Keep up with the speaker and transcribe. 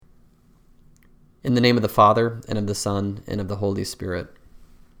In the name of the Father, and of the Son, and of the Holy Spirit.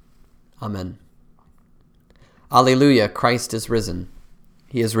 Amen. Alleluia, Christ is risen.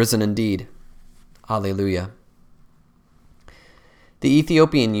 He is risen indeed. Alleluia. The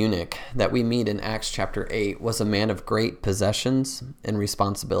Ethiopian eunuch that we meet in Acts chapter 8 was a man of great possessions and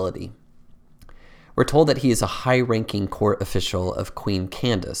responsibility. We're told that he is a high-ranking court official of Queen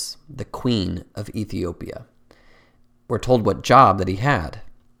Candace, the Queen of Ethiopia. We're told what job that he had.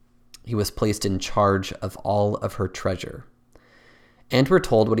 He was placed in charge of all of her treasure. And we're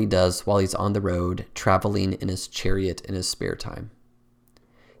told what he does while he's on the road, traveling in his chariot in his spare time.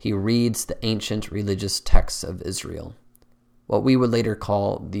 He reads the ancient religious texts of Israel, what we would later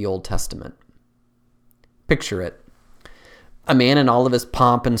call the Old Testament. Picture it. A man in all of his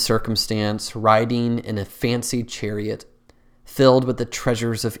pomp and circumstance, riding in a fancy chariot filled with the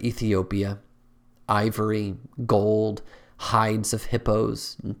treasures of Ethiopia, ivory, gold, hides of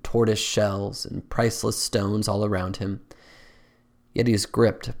hippos and tortoise shells and priceless stones all around him. Yet he is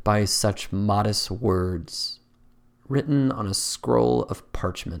gripped by such modest words, written on a scroll of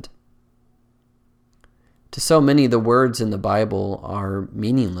parchment. To so many, the words in the Bible are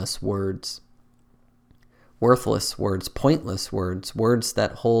meaningless words, worthless words, pointless words, words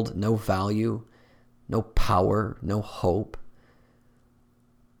that hold no value, no power, no hope.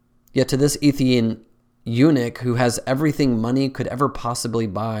 Yet to this Ethiopian eunuch who has everything money could ever possibly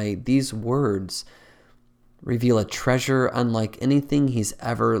buy, these words reveal a treasure unlike anything he's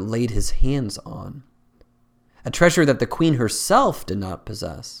ever laid his hands on. A treasure that the queen herself did not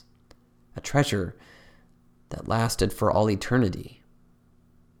possess. A treasure that lasted for all eternity.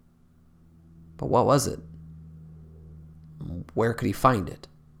 But what was it? Where could he find it?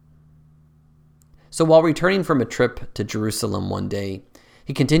 So while returning from a trip to Jerusalem one day,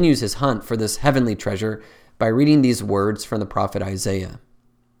 he continues his hunt for this heavenly treasure by reading these words from the prophet Isaiah.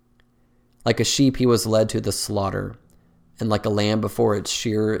 Like a sheep he was led to the slaughter, and like a lamb before its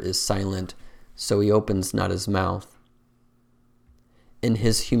shearer is silent, so he opens not his mouth. In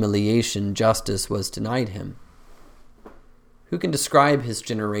his humiliation, justice was denied him. Who can describe his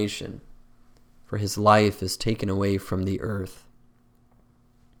generation? For his life is taken away from the earth.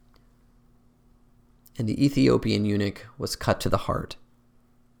 And the Ethiopian eunuch was cut to the heart.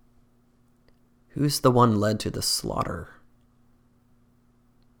 Who's the one led to the slaughter?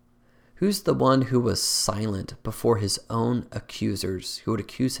 Who's the one who was silent before his own accusers who would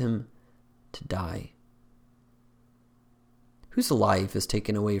accuse him to die? Whose life is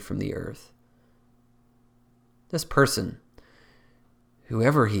taken away from the earth? This person,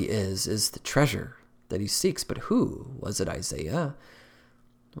 whoever he is the treasure that he seeks. But who? Was it Isaiah?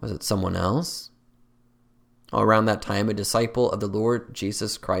 Was it someone else? Around that time, a disciple of the Lord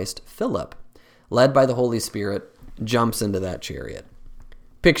Jesus Christ, Philip, led by the Holy Spirit, jumps into that chariot.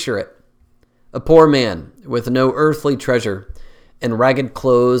 Picture it. A poor man with no earthly treasure, in ragged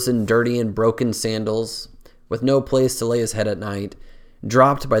clothes and dirty and broken sandals, with no place to lay his head at night,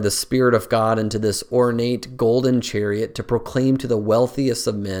 dropped by the Spirit of God into this ornate golden chariot to proclaim to the wealthiest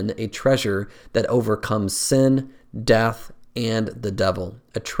of men a treasure that overcomes sin, death, and the devil.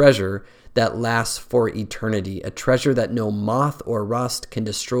 A treasure that lasts for eternity. A treasure that no moth or rust can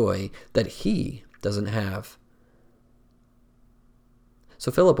destroy, that he doesn't have. So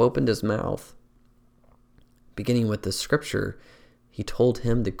Philip opened his mouth. Beginning with the scripture, he told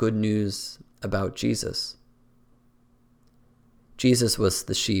him the good news about Jesus. Jesus was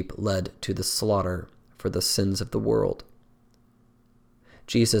the sheep led to the slaughter for the sins of the world.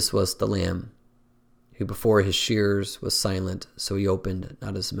 Jesus was the lamb who before his shearers was silent, so he opened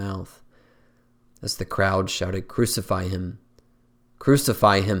not his mouth. As the crowd shouted, "Crucify him!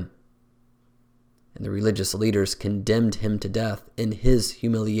 Crucify him!" And the religious leaders condemned him to death. In his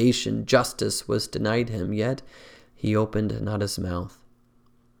humiliation, justice was denied him, yet he opened not his mouth.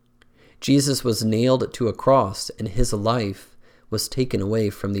 Jesus was nailed to a cross, and his life was taken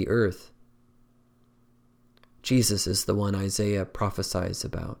away from the earth. Jesus is the one Isaiah prophesies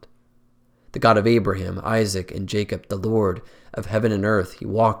about. The God of Abraham, Isaac, and Jacob, the Lord of heaven and earth, he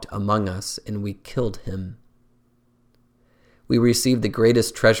walked among us, and we killed him. We received the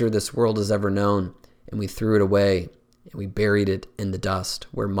greatest treasure this world has ever known, and we threw it away, and we buried it in the dust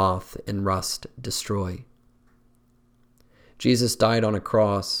where moth and rust destroy. Jesus died on a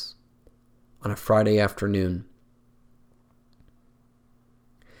cross on a Friday afternoon.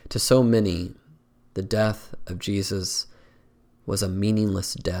 To so many, the death of Jesus was a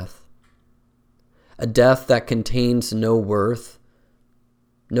meaningless death. A death that contains no worth,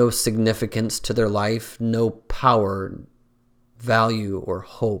 no significance to their life, no power, value, or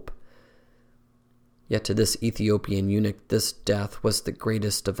hope. Yet to this Ethiopian eunuch, this death was the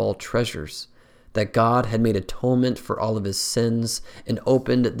greatest of all treasures that God had made atonement for all of his sins and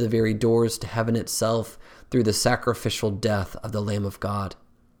opened the very doors to heaven itself through the sacrificial death of the Lamb of God.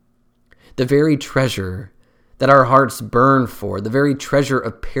 The very treasure that our hearts burn for, the very treasure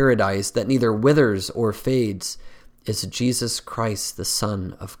of paradise that neither withers or fades, is Jesus Christ, the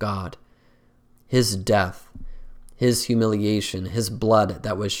Son of God. His death, his humiliation, his blood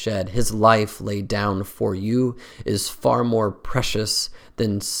that was shed, his life laid down for you is far more precious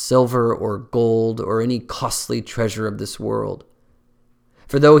than silver or gold or any costly treasure of this world.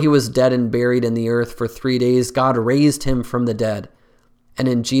 For though he was dead and buried in the earth for 3 days, God raised him from the dead. And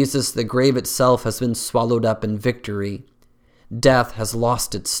in Jesus, the grave itself has been swallowed up in victory. Death has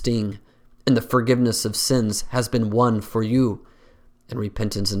lost its sting, and the forgiveness of sins has been won for you. And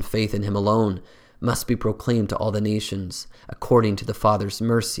repentance and faith in him alone must be proclaimed to all the nations, according to the Father's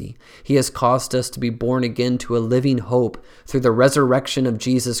mercy. He has caused us to be born again to a living hope through the resurrection of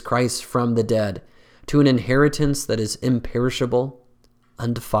Jesus Christ from the dead, to an inheritance that is imperishable,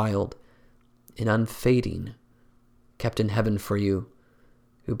 undefiled, and unfading, kept in heaven for you,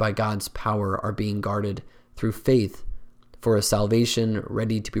 who by God's power are being guarded through faith for a salvation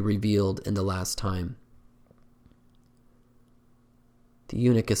ready to be revealed in the last time. The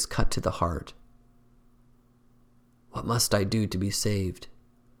eunuch is cut to the heart. What must I do to be saved?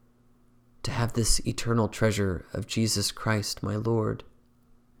 To have this eternal treasure of Jesus Christ, my Lord?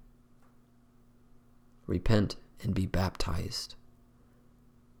 Repent and be baptized.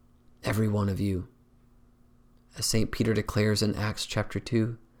 Every one of you. As St. Peter declares in Acts chapter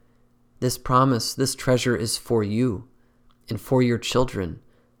 2, this promise, this treasure is for you and for your children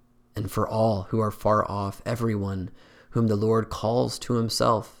and for all who are far off, everyone whom the Lord calls to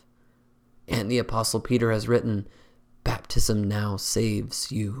himself. And the Apostle Peter has written, baptism now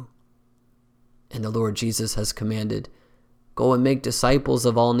saves you. And the Lord Jesus has commanded, go and make disciples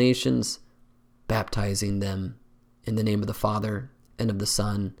of all nations, baptizing them in the name of the Father and of the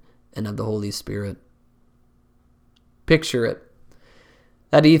Son and of the Holy Spirit. Picture it.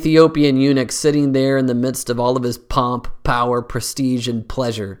 That Ethiopian eunuch sitting there in the midst of all of his pomp, power, prestige, and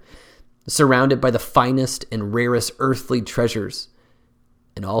pleasure, surrounded by the finest and rarest earthly treasures.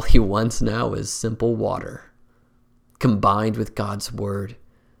 And all he wants now is simple water, combined with God's word.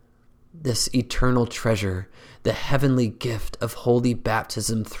 This eternal treasure, the heavenly gift of holy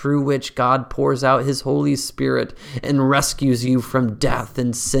baptism through which God pours out his Holy Spirit and rescues you from death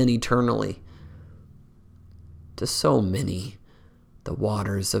and sin eternally. To so many, the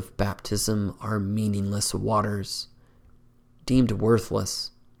waters of baptism are meaningless waters, deemed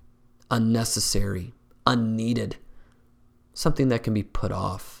worthless, unnecessary, unneeded, something that can be put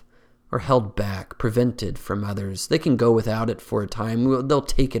off or held back, prevented from others. They can go without it for a time. They'll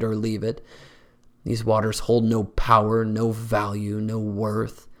take it or leave it. These waters hold no power, no value, no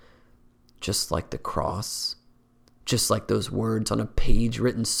worth, just like the cross, just like those words on a page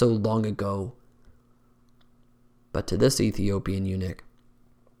written so long ago. But to this Ethiopian eunuch,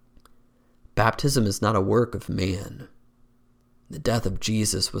 baptism is not a work of man. The death of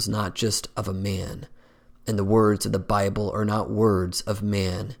Jesus was not just of a man, and the words of the Bible are not words of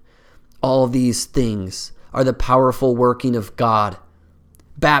man. All these things are the powerful working of God.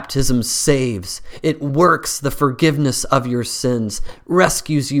 Baptism saves. It works the forgiveness of your sins,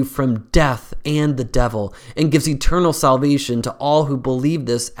 rescues you from death and the devil, and gives eternal salvation to all who believe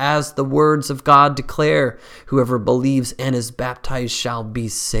this, as the words of God declare. Whoever believes and is baptized shall be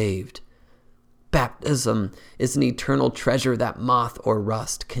saved. Baptism is an eternal treasure that moth or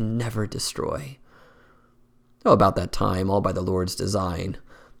rust can never destroy. Oh, about that time, all by the Lord's design,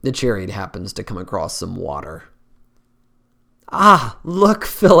 the chariot happens to come across some water. Ah, look,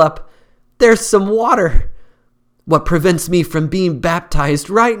 Philip, there's some water. What prevents me from being baptized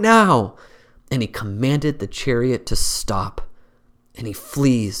right now? And he commanded the chariot to stop, and he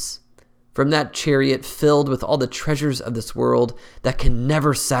flees from that chariot filled with all the treasures of this world that can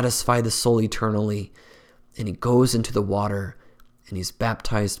never satisfy the soul eternally. And he goes into the water, and he's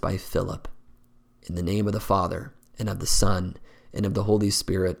baptized by Philip in the name of the Father and of the Son and of the Holy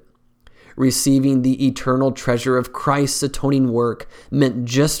Spirit, receiving the eternal treasure of Christ's atoning work meant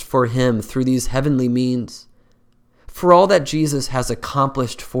just for him through these heavenly means. For all that Jesus has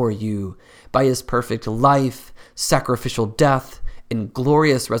accomplished for you by his perfect life, sacrificial death, and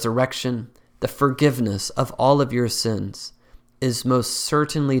glorious resurrection, the forgiveness of all of your sins is most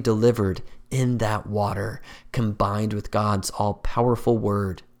certainly delivered in that water, combined with God's all-powerful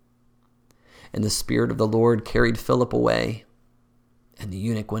word. And the Spirit of the Lord carried Philip away, and the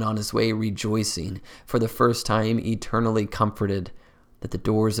eunuch went on his way rejoicing, for the first time eternally comforted, that the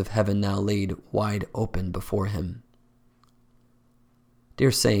doors of heaven now laid wide open before him.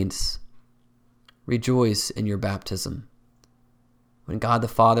 Dear saints, Rejoice in your baptism. When God the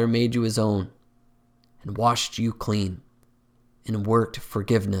Father made you his own and washed you clean and worked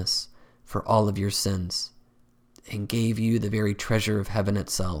forgiveness for all of your sins and gave you the very treasure of heaven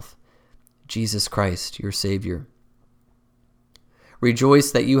itself, Jesus Christ, your Savior.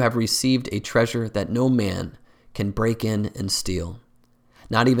 Rejoice that you have received a treasure that no man can break in and steal.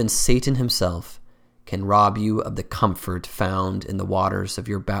 Not even Satan himself can rob you of the comfort found in the waters of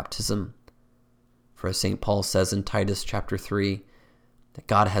your baptism. For as St. Paul says in Titus chapter 3, that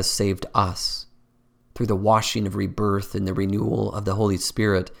God has saved us through the washing of rebirth and the renewal of the Holy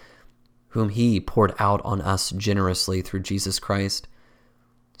Spirit, whom he poured out on us generously through Jesus Christ,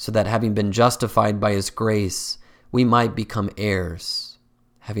 so that having been justified by his grace, we might become heirs,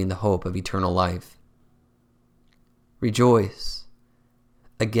 having the hope of eternal life. Rejoice.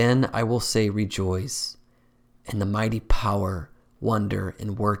 Again, I will say rejoice in the mighty power, wonder,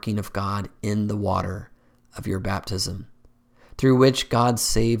 and working of God in the water of your baptism, through which God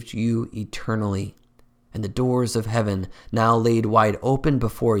saved you eternally, and the doors of heaven now laid wide open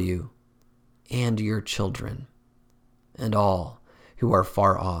before you and your children, and all who are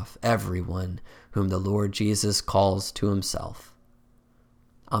far off, everyone whom the Lord Jesus calls to himself.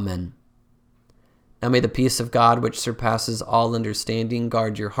 Amen. Now may the peace of God, which surpasses all understanding,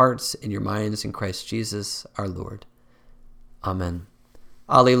 guard your hearts and your minds in Christ Jesus our Lord. Amen.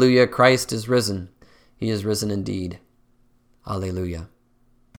 Alleluia, Christ is risen. He is risen indeed. Alleluia.